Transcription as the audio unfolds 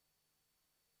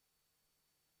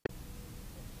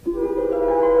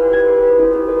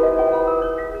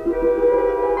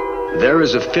There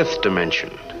is a fifth dimension,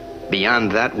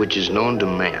 beyond that which is known to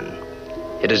man.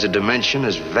 It is a dimension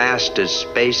as vast as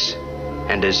space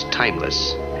and as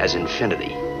timeless as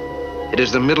infinity. It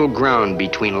is the middle ground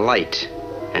between light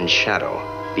and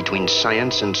shadow, between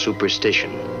science and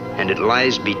superstition, and it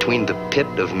lies between the pit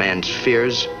of man's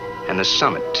fears and the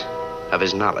summit of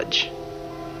his knowledge.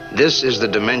 This is the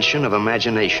dimension of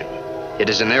imagination.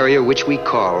 It is an area which we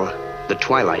call the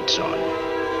Twilight Zone.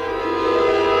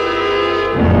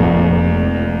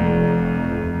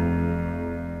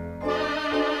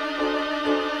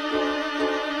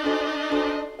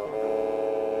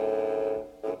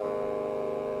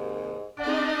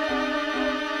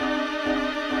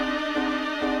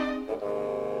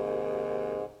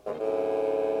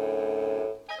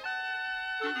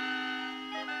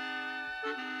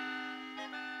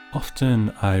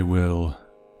 Often I will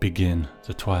begin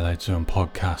the Twilight Zone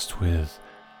podcast with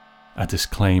a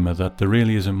disclaimer that there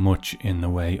really isn't much in the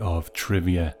way of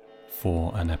trivia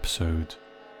for an episode.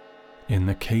 In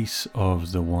the case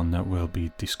of the one that we'll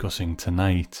be discussing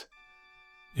tonight,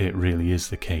 it really is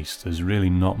the case. There's really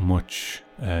not much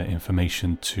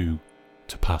information to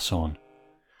pass on.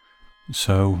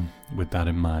 So, with that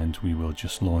in mind, we will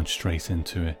just launch straight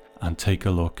into it and take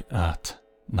a look at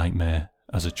Nightmare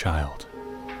as a Child.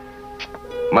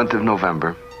 Month of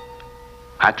November,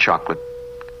 hot chocolate,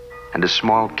 and a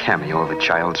small cameo of a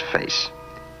child's face,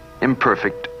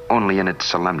 imperfect only in its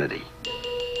solemnity.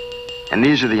 And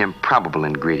these are the improbable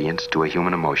ingredients to a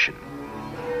human emotion.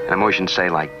 An emotion, say,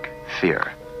 like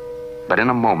fear. But in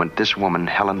a moment, this woman,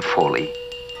 Helen Foley,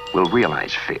 will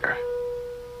realize fear.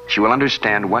 She will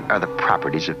understand what are the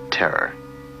properties of terror.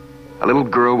 A little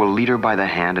girl will lead her by the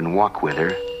hand and walk with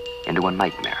her into a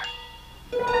nightmare.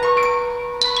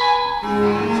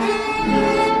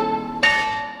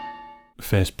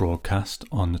 First broadcast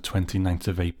on the 29th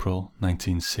of April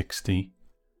 1960,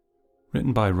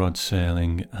 written by Rod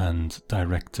Serling and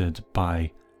directed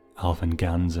by Alvin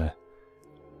Ganzer.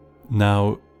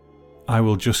 Now, I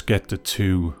will just get the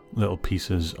two little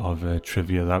pieces of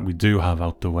trivia that we do have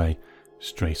out the way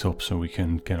straight up so we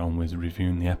can get on with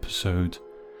reviewing the episode.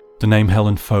 The name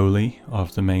Helen Foley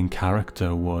of the main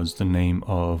character was the name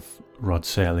of Rod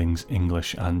Serling's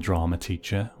English and drama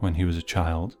teacher when he was a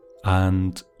child,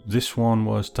 and this one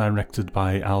was directed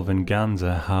by Alvin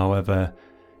Ganzer. However,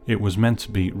 it was meant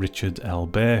to be Richard L.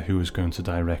 Bear who was going to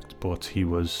direct, but he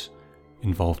was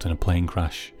involved in a plane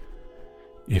crash.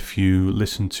 If you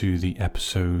listen to the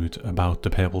episode about the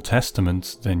Purple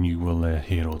Testament, then you will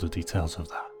hear all the details of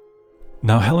that.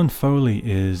 Now, Helen Foley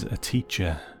is a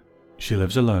teacher. She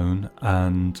lives alone,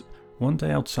 and one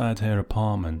day outside her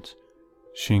apartment,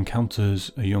 she encounters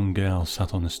a young girl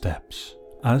sat on the steps.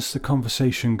 As the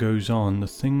conversation goes on, the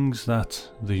things that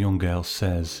the young girl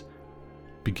says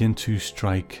begin to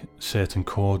strike certain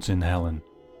chords in Helen.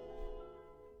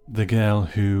 The girl,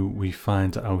 who we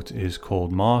find out is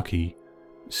called Marky,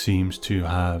 seems to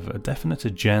have a definite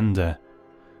agenda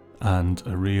and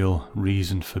a real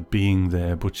reason for being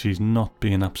there, but she's not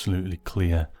being absolutely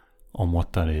clear on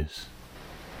what that is.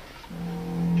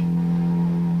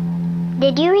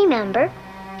 Did you remember?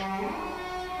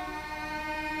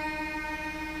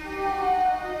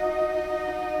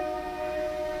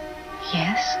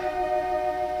 Yes.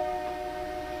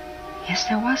 Yes,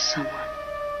 there was someone.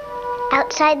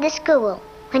 Outside the school,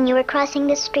 when you were crossing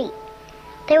the street,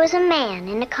 there was a man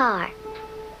in a car.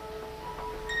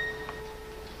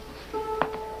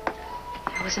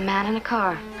 There was a man in a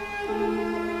car.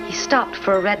 He stopped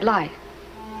for a red light.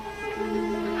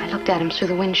 I looked at him through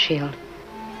the windshield.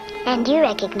 And you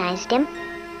recognized him?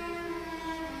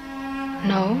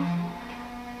 No.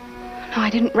 No, I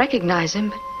didn't recognize him,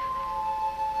 but...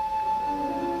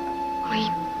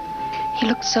 He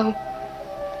looked so...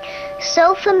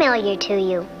 So familiar to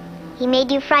you. He made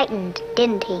you frightened,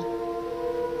 didn't he?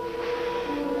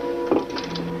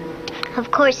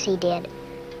 Of course he did.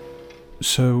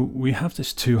 So we have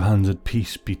this two-handed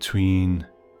piece between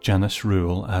Janice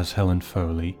Rule as Helen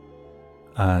Foley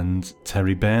and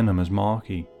Terry Burnham as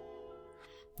Marky.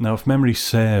 Now, if memory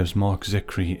serves, Mark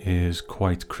Zicree is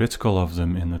quite critical of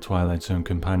them in the Twilight Zone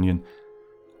Companion.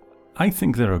 I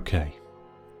think they're okay.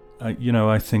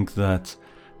 I think that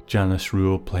Janice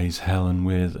Rule plays Helen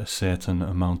with a certain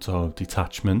amount of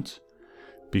detachment,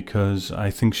 because I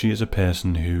think she is a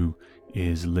person who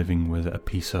is living with a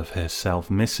piece of herself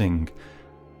missing.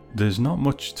 There's not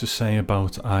much to say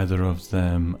about either of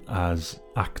them as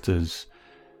actors.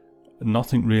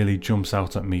 Nothing really jumps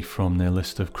out at me from their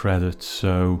list of credits,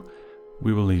 so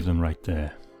we will leave them right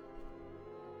there.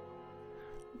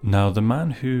 Now, the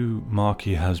man who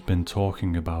Marky has been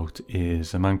talking about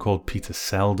is a man called Peter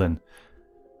Selden,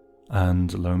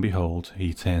 and lo and behold,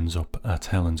 he turns up at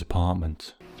Helen's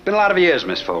apartment. It's been a lot of years,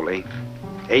 Miss Foley.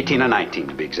 18 or 19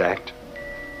 to be exact.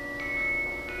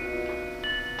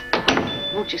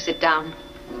 Won't you sit down?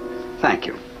 Thank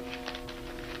you.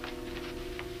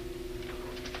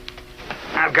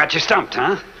 I've got you stumped,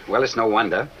 huh? Well, it's no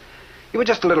wonder. You were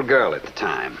just a little girl at the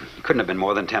time. You couldn't have been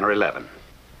more than 10 or 11.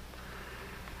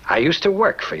 I used to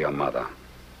work for your mother.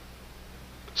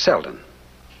 Selden.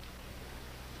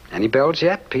 Any bells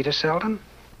yet, Peter Selden?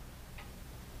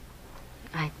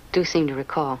 I do seem to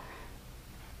recall.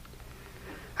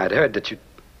 I'd heard that you...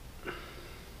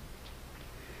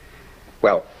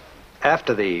 Well,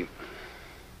 after the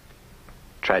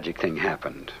tragic thing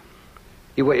happened,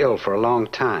 you were ill for a long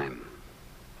time.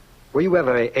 Were you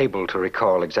ever able to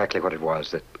recall exactly what it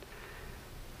was that...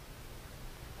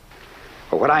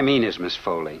 Well, what I mean is, Miss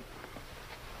Foley,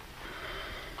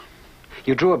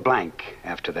 you drew a blank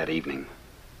after that evening.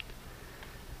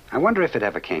 I wonder if it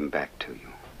ever came back to you.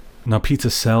 Now, Peter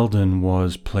Selden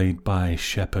was played by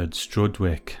Shepard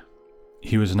Strudwick.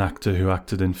 He was an actor who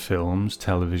acted in films,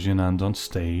 television and on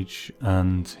stage,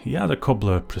 and he had a couple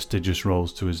of prestigious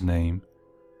roles to his name.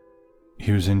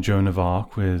 He was in Joan of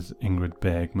Arc with Ingrid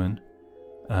Bergman,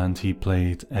 and he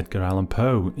played Edgar Allan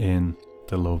Poe in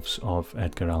The Loves of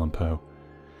Edgar Allan Poe.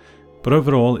 But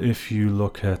overall, if you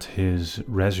look at his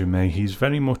resume, he's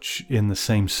very much in the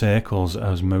same circles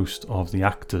as most of the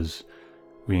actors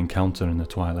we encounter in The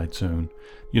Twilight Zone.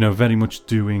 You know, very much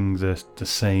doing the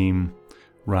same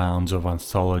rounds of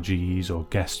anthologies or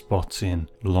guest spots in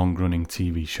long-running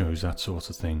TV shows, that sort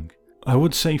of thing. I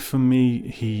would say for me,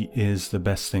 he is the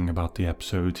best thing about the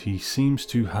episode. He seems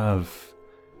to have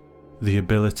the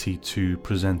ability to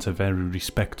present a very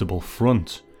respectable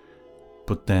front,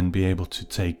 but then be able to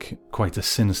take quite a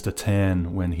sinister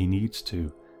turn when he needs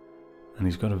to. And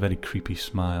he's got a very creepy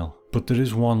smile. But there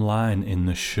is one line in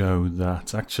the show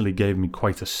that actually gave me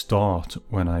quite a start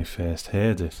when I first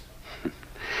heard it.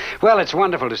 Well, it's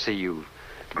wonderful to see you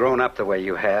grown up the way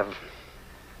you have.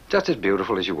 Just as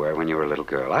beautiful as you were when you were a little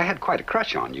girl. I had quite a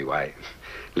crush on you. I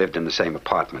lived in the same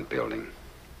apartment building.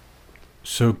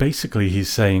 So basically he's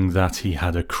saying that he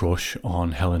had a crush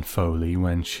on Helen Foley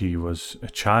when she was a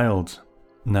child.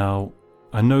 Now,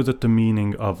 I know that the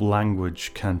meaning of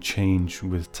language can change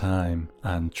with time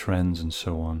and trends and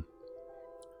so on.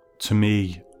 To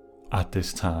me, at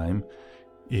this time,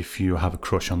 if you have a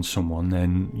crush on someone,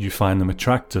 then you find them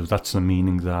attractive. That's the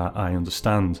meaning that I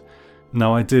understand.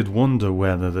 Now, I did wonder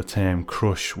whether the term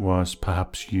crush was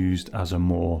perhaps used as a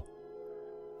more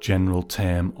general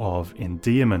term of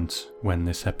endearment when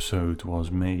this episode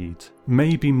was made.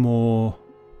 Maybe more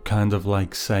kind of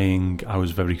like saying I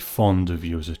was very fond of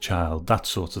you as a child, that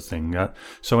sort of thing.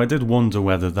 So I did wonder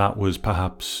whether that was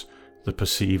perhaps the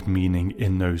perceived meaning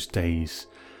in those days.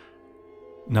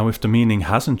 Now, if the meaning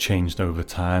hasn't changed over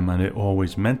time and it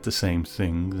always meant the same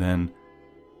thing, then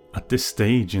at this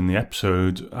stage in the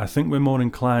episode, I think we're more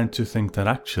inclined to think that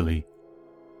actually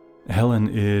Helen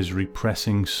is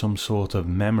repressing some sort of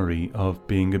memory of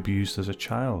being abused as a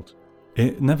child.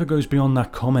 It never goes beyond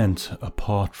that comment,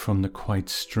 apart from the quite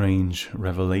strange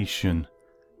revelation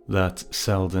that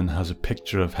Selden has a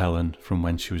picture of Helen from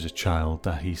when she was a child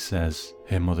that he says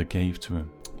her mother gave to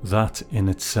him. That in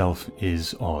itself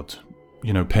is odd.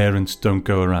 You know, parents don't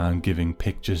go around giving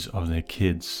pictures of their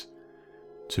kids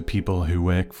to people who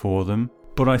work for them.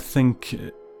 But I think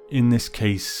in this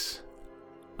case,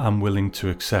 I'm willing to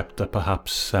accept that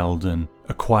perhaps Selden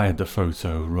acquired the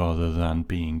photo rather than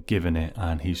being given it,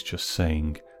 and he's just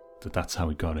saying that that's how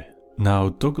he got it. Now,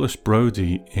 Douglas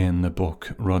Brody in the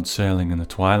book Rod Serling and the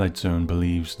Twilight Zone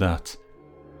believes that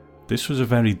this was a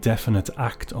very definite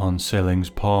act on Serling's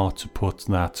part to put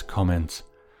that comment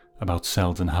about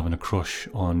Selden having a crush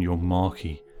on young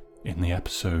Marky in the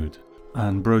episode.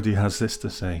 And Brody has this to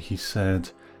say. He said,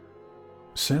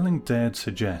 Serling dared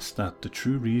suggest that the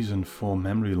true reason for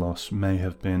memory loss may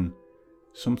have been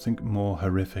something more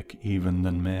horrific even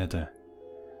than murder.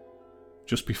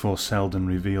 Just before Selden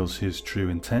reveals his true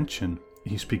intention,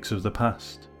 he speaks of the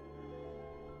past.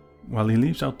 While he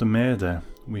leaves out the murder,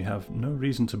 we have no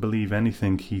reason to believe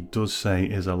anything he does say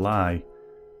is a lie.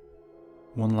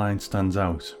 One line stands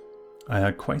out. I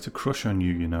had quite a crush on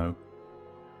you, you know.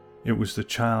 It was the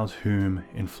child whom,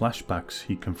 in flashbacks,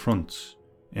 he confronts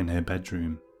in her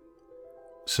bedroom.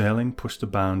 Serling pushed the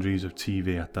boundaries of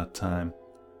TV at that time.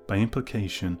 By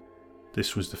implication,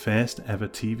 this was the first ever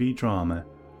TV drama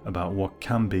about what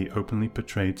can be openly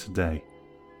portrayed today,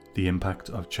 the impact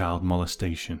of child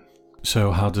molestation.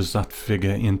 So how does that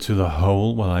figure into the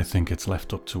whole? Well, I think it's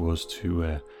left up to us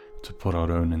to put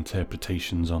our own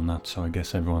interpretations on that, so I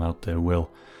guess everyone out there will.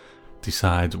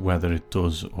 decide whether it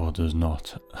does or does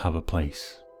not have a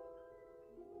place.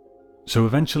 So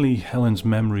eventually Helen's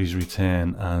memories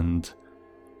return and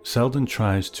Selden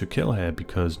tries to kill her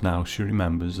because now she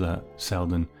remembers that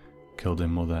Selden killed her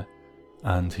mother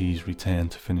and he's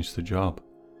returned to finish the job.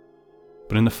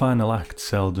 But in the final act,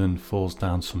 Selden falls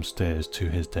down some stairs to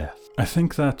his death. I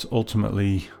think that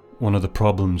ultimately one of the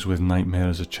problems with Nightmare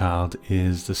as a Child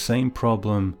is the same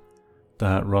problem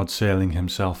that Rod Serling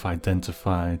himself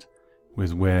identified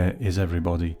with Where Is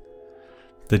Everybody?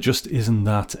 There just isn't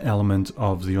that element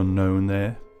of the unknown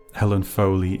there. Helen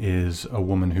Foley is a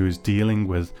woman who is dealing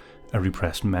with a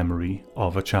repressed memory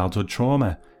of a childhood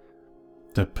trauma.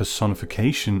 The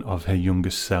personification of her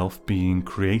younger self being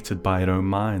created by her own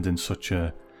mind in such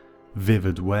a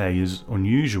vivid way is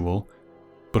unusual,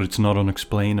 but it's not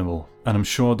unexplainable. And I'm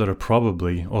sure there are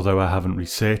probably, although I haven't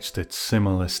researched it,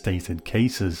 similar stated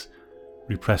cases.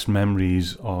 Repressed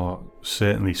memories are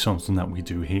certainly something that we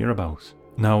do hear about.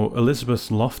 Now, Elizabeth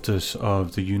Loftus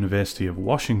of the University of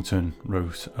Washington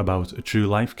wrote about a true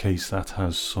life case that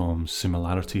has some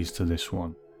similarities to this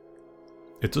one.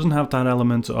 It doesn't have that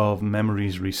element of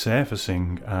memories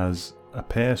resurfacing as a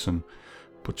person,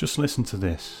 but just listen to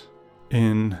this.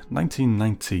 In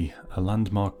 1990, a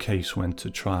landmark case went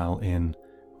to trial in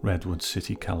Redwood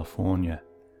City, California.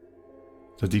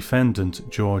 The defendant,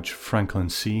 George Franklin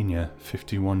Sr.,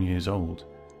 51 years old,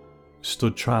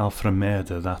 stood trial for a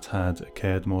murder that had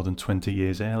occurred more than 20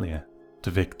 years earlier.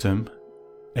 The victim,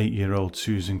 8-year-old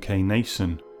Susan K.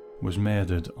 Nason, was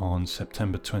murdered on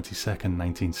September 22,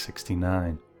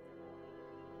 1969.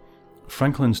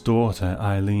 Franklin's daughter,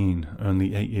 Eileen,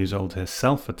 only 8 years old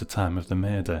herself at the time of the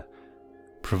murder,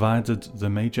 provided the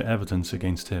major evidence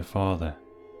against her father.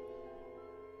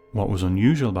 What was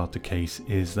unusual about the case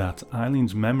is that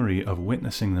Eileen's memory of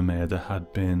witnessing the murder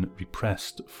had been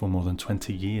repressed for more than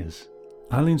 20 years.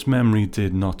 Eileen's memory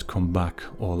did not come back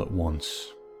all at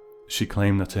once. She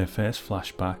claimed that her first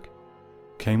flashback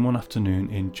came one afternoon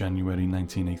in January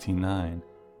 1989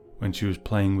 when she was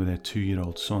playing with her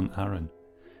 2-year-old son Aaron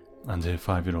and her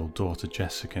 5-year-old daughter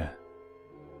Jessica.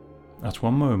 At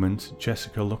one moment,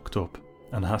 Jessica looked up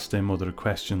and asked her mother a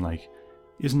question like,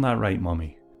 "Isn't that right,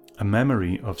 Mommy?" A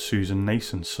memory of Susan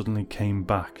Nason suddenly came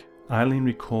back. Eileen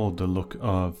recalled the look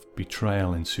of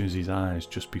betrayal in Susie's eyes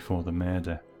just before the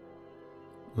murder.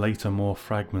 Later, more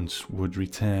fragments would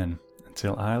return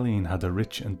until Eileen had a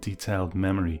rich and detailed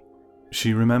memory.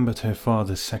 She remembered her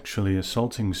father sexually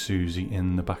assaulting Susie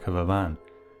in the back of a van.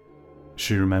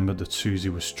 She remembered that Susie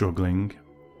was struggling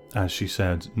as she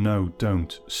said, "No,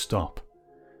 don't, stop."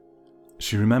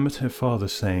 She remembered her father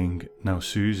saying, "Now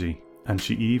Susie," and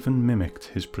she even mimicked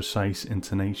his precise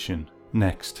intonation.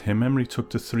 Next, her memory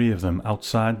took the three of them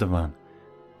outside the van,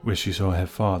 where she saw her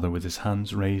father with his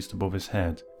hands raised above his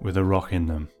head with a rock in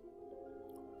them.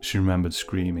 She remembered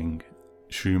screaming.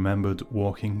 She remembered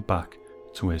walking back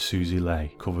to where Susie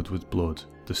lay, covered with blood,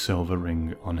 the silver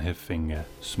ring on her finger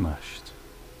smashed.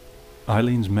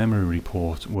 Eileen's memory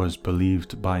report was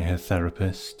believed by her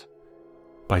therapist,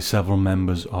 by several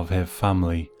members of her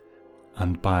family,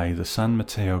 and by the San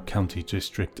Mateo County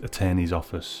District Attorney's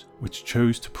Office, which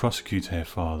chose to prosecute her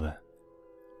father.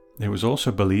 It was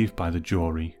also believed by the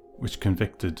jury, which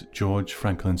convicted George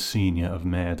Franklin Sr. of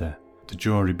murder. The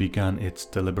jury began its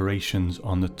deliberations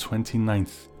on the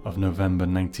 29th of November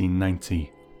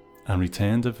 1990 and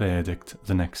returned a verdict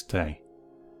the next day.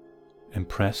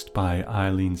 Impressed by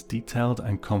Eileen's detailed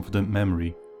and confident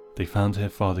memory, they found her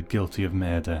father guilty of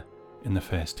murder in the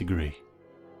first degree.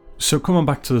 So coming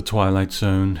back to the Twilight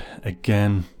Zone,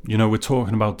 again, we're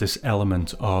talking about this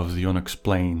element of the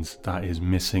unexplained that is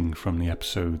missing from the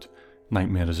episode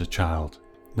Nightmare as a Child.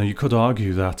 Now you could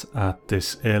argue that at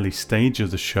this early stage of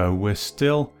the show, we're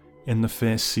still in the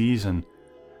first season,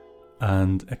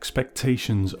 and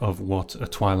expectations of what a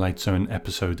Twilight Zone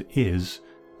episode is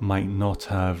might not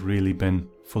have really been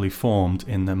fully formed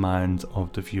in the mind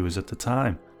of the viewers at the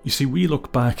time. You see, we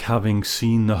look back having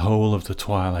seen the whole of the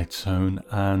Twilight Zone,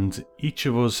 and each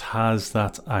of us has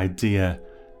that idea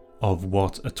of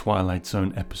what a Twilight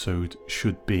Zone episode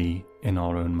should be in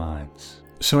our own minds.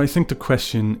 So I think the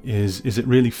question is it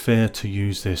really fair to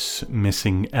use this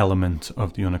missing element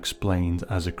of the unexplained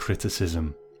as a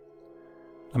criticism?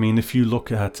 I mean, if you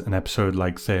look at an episode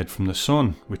like Third from the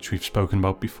Sun, which we've spoken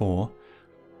about before,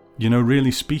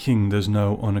 really speaking, there's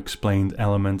no unexplained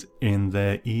element in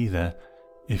there either,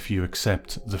 if you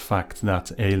accept the fact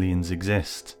that aliens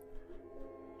exist.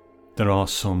 There are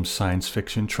some science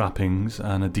fiction trappings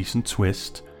and a decent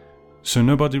twist, so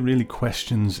nobody really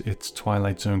questions its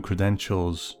Twilight Zone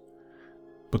credentials,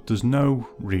 but there's no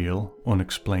real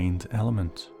unexplained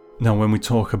element. Now, when we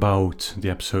talk about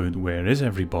the episode Where Is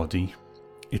Everybody,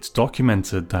 it's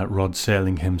documented that Rod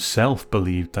Serling himself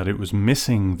believed that it was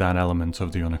missing that element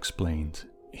of the unexplained.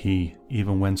 He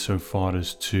even went so far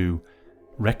as to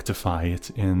rectify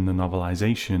it in the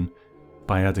novelization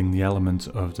by adding the element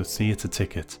of the theatre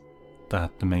ticket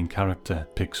that the main character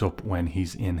picks up when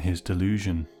he's in his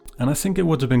delusion. And I think it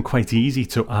would have been quite easy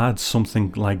to add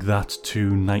something like that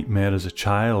to Nightmare as a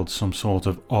Child, some sort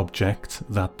of object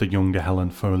that the younger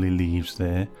Helen Foley leaves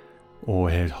there,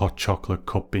 or her hot chocolate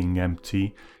cup being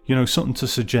empty, you know, something to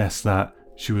suggest that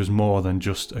she was more than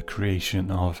just a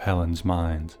creation of Helen's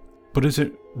mind. But is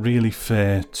it really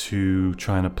fair to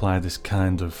try and apply this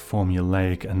kind of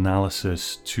formulaic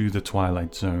analysis to the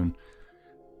Twilight Zone?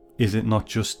 Is it not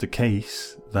just the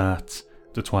case that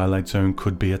the Twilight Zone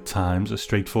could be at times a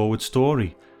straightforward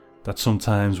story that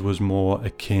sometimes was more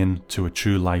akin to a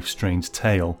true life strange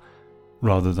tale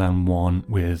rather than one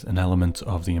with an element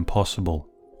of the impossible?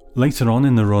 Later on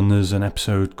in the run there's an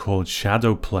episode called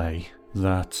Shadow Play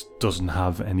that doesn't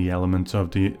have any element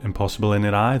of the impossible in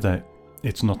it either.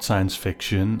 It's not science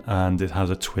fiction and it has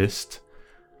a twist,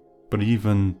 but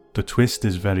even the twist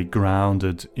is very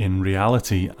grounded in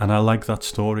reality, and I like that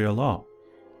story a lot.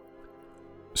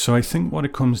 So I think what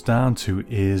it comes down to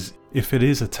is, if it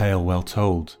is a tale well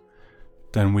told,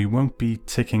 then we won't be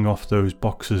ticking off those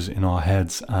boxes in our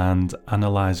heads and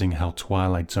analysing how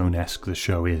Twilight Zone-esque the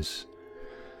show is.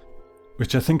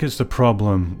 Which I think is the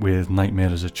problem with Nightmare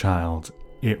as a Child.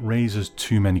 It raises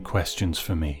too many questions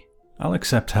for me. I'll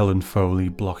accept Helen Foley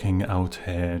blocking out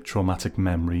her traumatic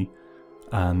memory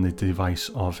and the device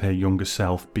of her younger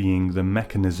self being the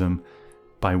mechanism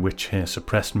by which her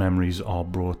suppressed memories are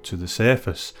brought to the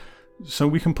surface, so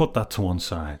we can put that to one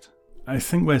side. I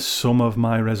think where some of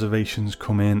my reservations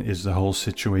come in is the whole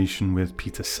situation with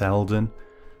Peter Selden.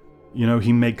 You know,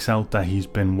 he makes out that he's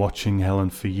been watching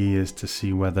Helen for years to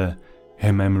see whether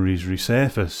her memories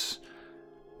resurface.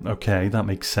 Okay, that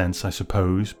makes sense, I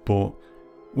suppose, but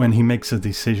when he makes a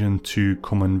decision to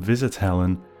come and visit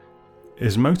Helen,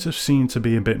 his motives seem to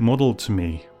be a bit muddled to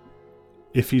me.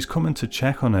 If he's coming to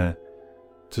check on her,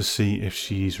 to see if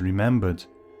she's remembered,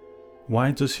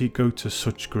 why does he go to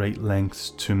such great lengths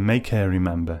to make her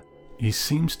remember? He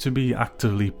seems to be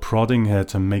actively prodding her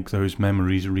to make those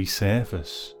memories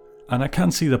resurface. And I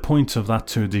can see the point of that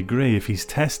to a degree if he's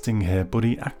testing her, but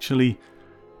he actually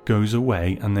goes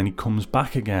away and then he comes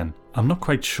back again. I'm not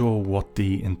quite sure what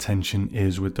the intention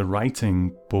is with the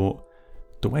writing, but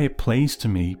the way it plays to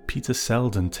me, Peter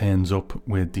Selden turns up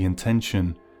with the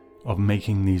intention of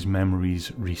making these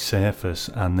memories resurface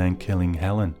and then killing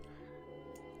Helen.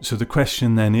 So the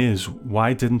question then is,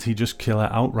 why didn't he just kill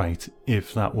her outright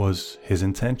if that was his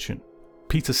intention?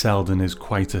 Peter Selden is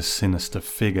quite a sinister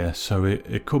figure, so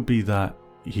it could be that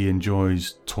he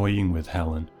enjoys toying with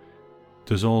Helen.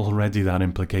 There's already that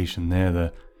implication there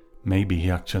that maybe he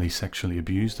actually sexually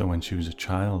abused her when she was a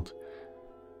child.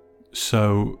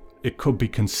 So it could be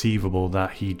conceivable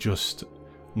that he just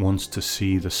wants to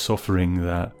see the suffering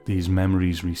that these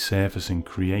memories resurfacing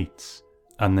creates,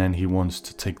 and then he wants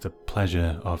to take the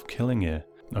pleasure of killing her.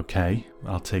 Okay,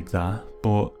 I'll take that,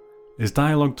 but his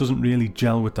dialogue doesn't really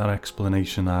gel with that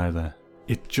explanation either.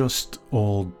 It just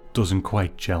all doesn't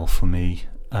quite gel for me,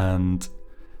 and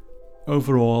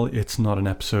overall it's not an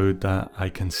episode that I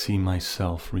can see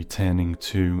myself returning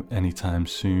to anytime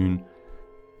soon,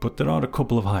 but there are a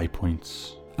couple of high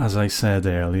points. As I said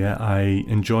earlier, I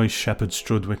enjoy Shepard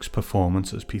Strudwick's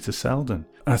performance as Peter Selden.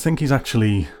 I think he's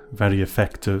actually very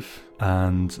effective,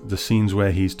 and the scenes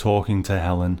where he's talking to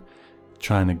Helen,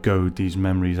 trying to goad these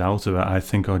memories out of her, I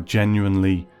think are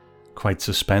genuinely quite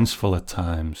suspenseful at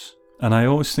times. And I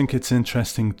always think it's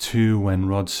interesting too when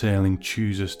Rod Serling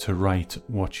chooses to write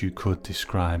what you could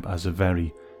describe as a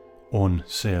very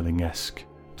un-Serling-esque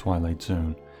Twilight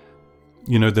Zone.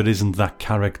 You know, there isn't that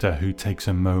character who takes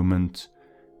a moment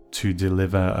to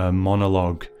deliver a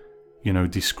monologue, you know,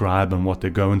 describing what they're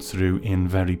going through in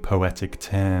very poetic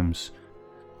terms.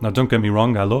 Now, don't get me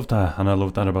wrong, I love that, and I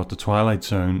love that about the Twilight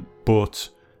Zone, but,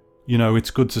 you know,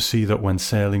 it's good to see that when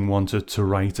Serling wanted to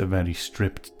write a very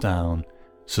stripped down,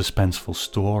 suspenseful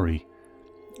story,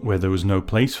 where there was no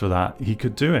place for that, he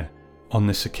could do it. On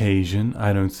this occasion,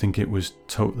 I don't think it was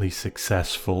totally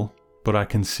successful, but I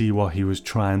can see what he was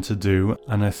trying to do,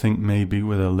 and I think maybe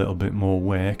with a little bit more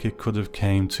work it could have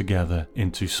came together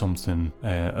into something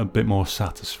a bit more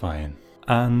satisfying.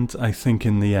 And I think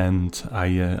in the end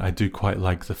I do quite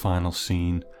like the final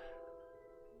scene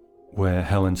where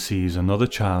Helen sees another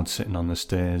child sitting on the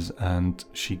stairs and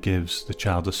she gives the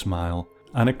child a smile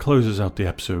And it closes out the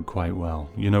episode quite well.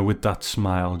 You know, with that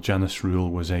smile, Janice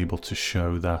Rule was able to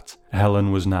show that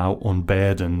Helen was now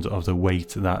unburdened of the weight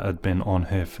that had been on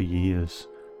her for years.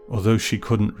 Although she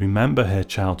couldn't remember her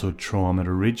childhood trauma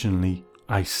originally,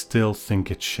 I still think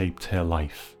it shaped her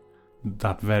life.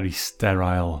 That very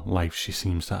sterile life she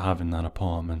seems to have in that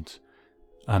apartment.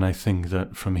 And I think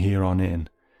that from here on in,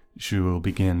 she will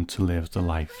begin to live the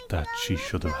life that she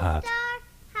should have had.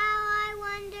 How I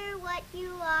wonder what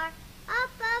you are,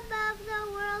 up above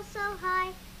the world so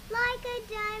high, like a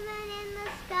diamond in the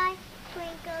sky.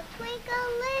 Twinkle, twinkle,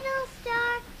 little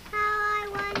star, how I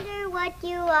wonder what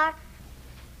you are.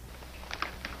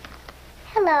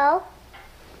 Hello.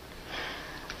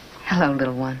 Hello,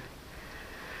 little one.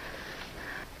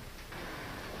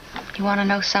 You want to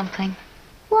know something?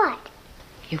 What?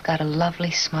 You've got a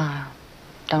lovely smile.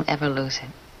 Don't ever lose it.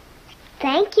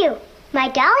 Thank you. My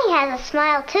dolly has a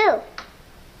smile, too.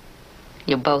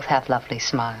 You both have lovely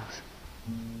smiles.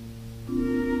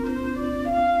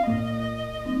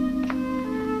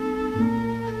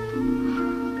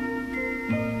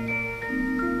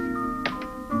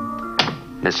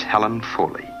 Miss Helen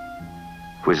Foley,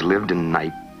 who has lived in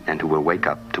night and who will wake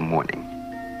up to morning.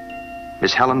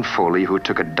 Miss Helen Foley, who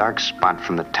took a dark spot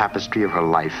from the tapestry of her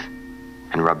life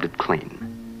and rubbed it clean.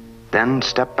 Then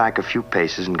stepped back a few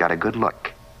paces and got a good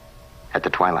look at the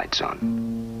Twilight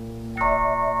Zone.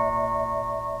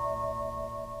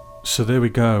 So there we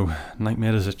go.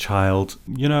 Nightmare as a Child.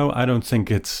 You know, I don't think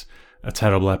it's a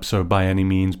terrible episode by any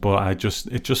means, but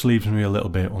it just leaves me a little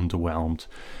bit underwhelmed.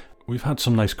 We've had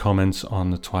some nice comments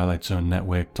on the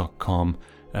TwilightZoneNetwork.com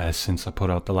since I put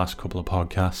out the last couple of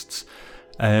podcasts.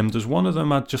 There's one of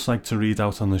them I'd just like to read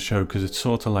out on the show because it's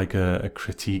sort of like a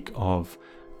critique of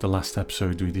the last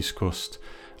episode we discussed.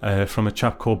 From a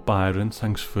chap called Byron.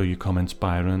 Thanks for your comments,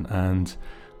 Byron. And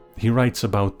he writes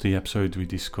about the episode we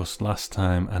discussed last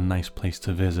time, A Nice Place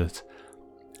to Visit.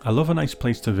 I love A Nice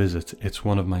Place to Visit. It's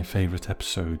one of my favourite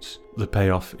episodes. The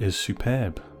payoff is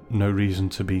superb. No reason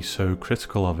to be so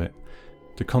critical of it.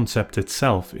 The concept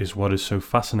itself is what is so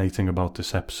fascinating about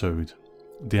this episode.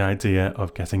 The idea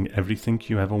of getting everything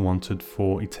you ever wanted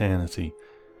for eternity.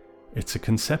 It's a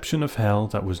conception of hell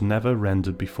that was never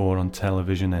rendered before on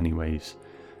television anyways.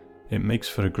 It makes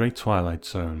for a great Twilight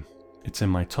Zone. It's in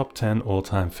my top 10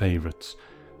 all-time favourites.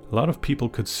 A lot of people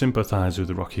could sympathise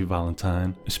with Rocky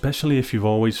Valentine, especially if you've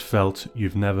always felt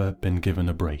you've never been given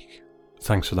a break.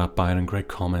 Thanks for that, Byron. Great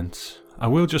comments. I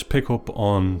will just pick up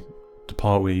on the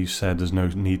part where you said there's no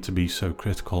need to be so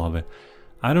critical of it.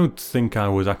 I don't think I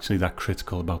was actually that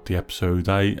critical about the episode.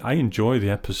 I enjoy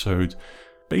the episode.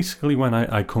 Basically, when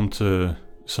I come to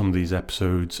some of these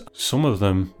episodes, some of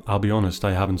them, I'll be honest,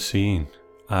 I haven't seen.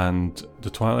 And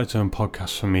the Twilight Zone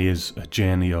podcast for me is a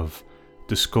journey of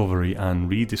discovery and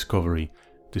rediscovery.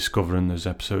 Discovering those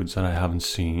episodes that I haven't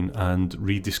seen and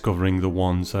rediscovering the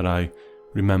ones that I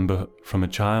remember from a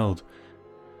child.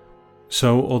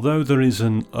 So although there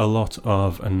isn't a lot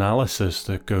of analysis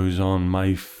that goes on,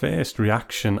 my first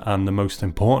reaction and the most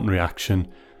important reaction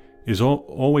is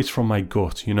always from my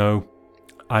gut. You know,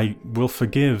 I will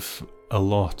forgive a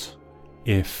lot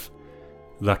if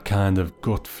that kind of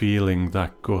gut feeling,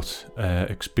 that gut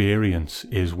experience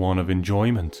is one of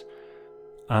enjoyment.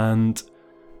 And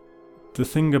the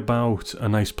thing about A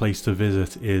Nice Place to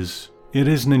Visit is it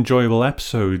is an enjoyable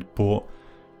episode, but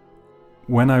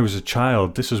when I was a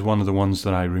child, this is one of the ones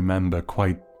that I remember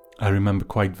quite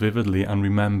vividly and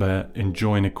remember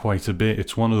enjoying it quite a bit.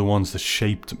 It's one of the ones that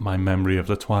shaped my memory of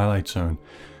the Twilight Zone.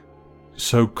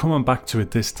 So coming back to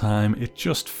it this time, it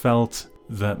just felt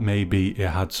that maybe it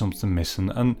had something missing.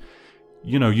 And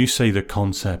you know, you say the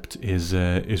concept is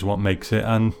what makes it,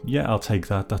 and yeah, I'll take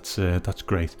that. That's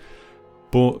great.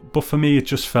 But for me, it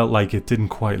just felt like it didn't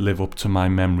quite live up to my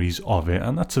memories of it,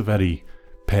 and that's a very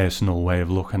personal way of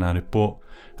looking at it. But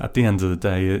at the end of the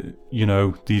day, you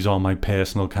know, these are my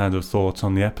personal kind of thoughts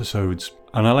on the episodes.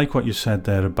 And I like what you said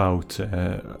there about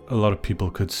a lot of people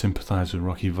could sympathise with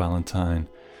Rocky Valentine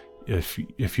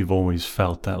if you've always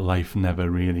felt that life never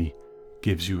really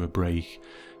gives you a break.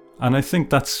 And I think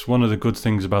that's one of the good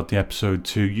things about the episode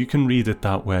too. You can read it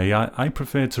that way. I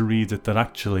prefer to read it that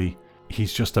actually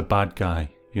he's just a bad guy,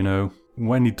 you know.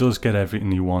 When he does get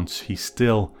everything he wants, he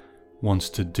still wants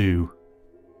to do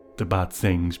the bad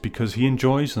things because he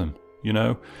enjoys them, you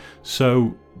know.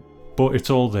 So, but it's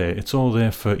all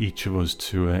there for each of us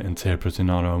to interpret in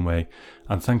our own way.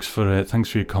 And thanks for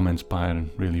your comments,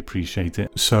 Byron. Really appreciate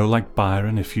it. So, like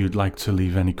Byron, if you'd like to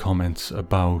leave any comments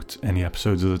about any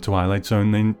episodes of the Twilight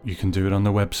Zone, then you can do it on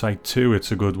the website too.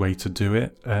 It's a good way to do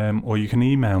it. Or you can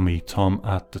email me,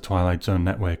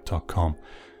 Tom@thetwilightzonenetwork.com.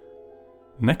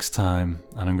 Next time,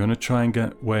 and I'm going to try and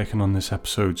get working on this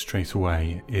episode straight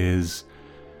away, is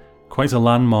quite a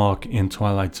landmark in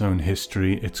Twilight Zone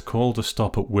history. It's called A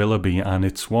Stop at Willoughby, and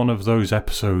it's one of those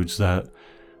episodes that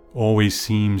always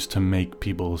seems to make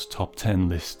people's top 10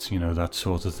 lists, you know, that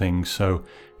sort of thing. So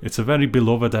it's a very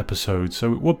beloved episode,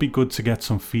 so it would be good to get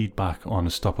some feedback on A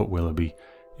Stop at Willoughby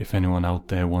if anyone out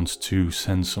there wants to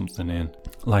send something in.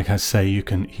 Like I say, you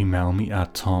can email me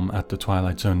at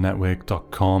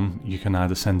tom@thetwilightzonenetwork.com. You can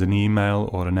either send an email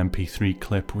or an MP3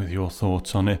 clip with your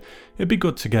thoughts on it. It'd be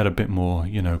good to get a bit more,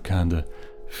 you know, kind of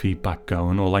feedback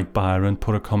going. Or like Byron,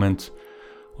 put a comment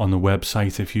on the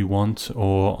website if you want,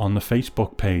 or on the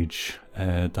Facebook page.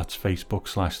 That's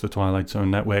Facebook.com/The Twilight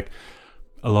Zone Network.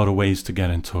 A lot of ways to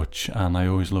get in touch, and I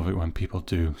always love it when people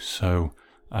do. So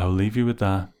I'll leave you with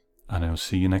that, and I'll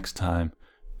see you next time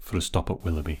for A Stop at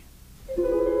Willoughby.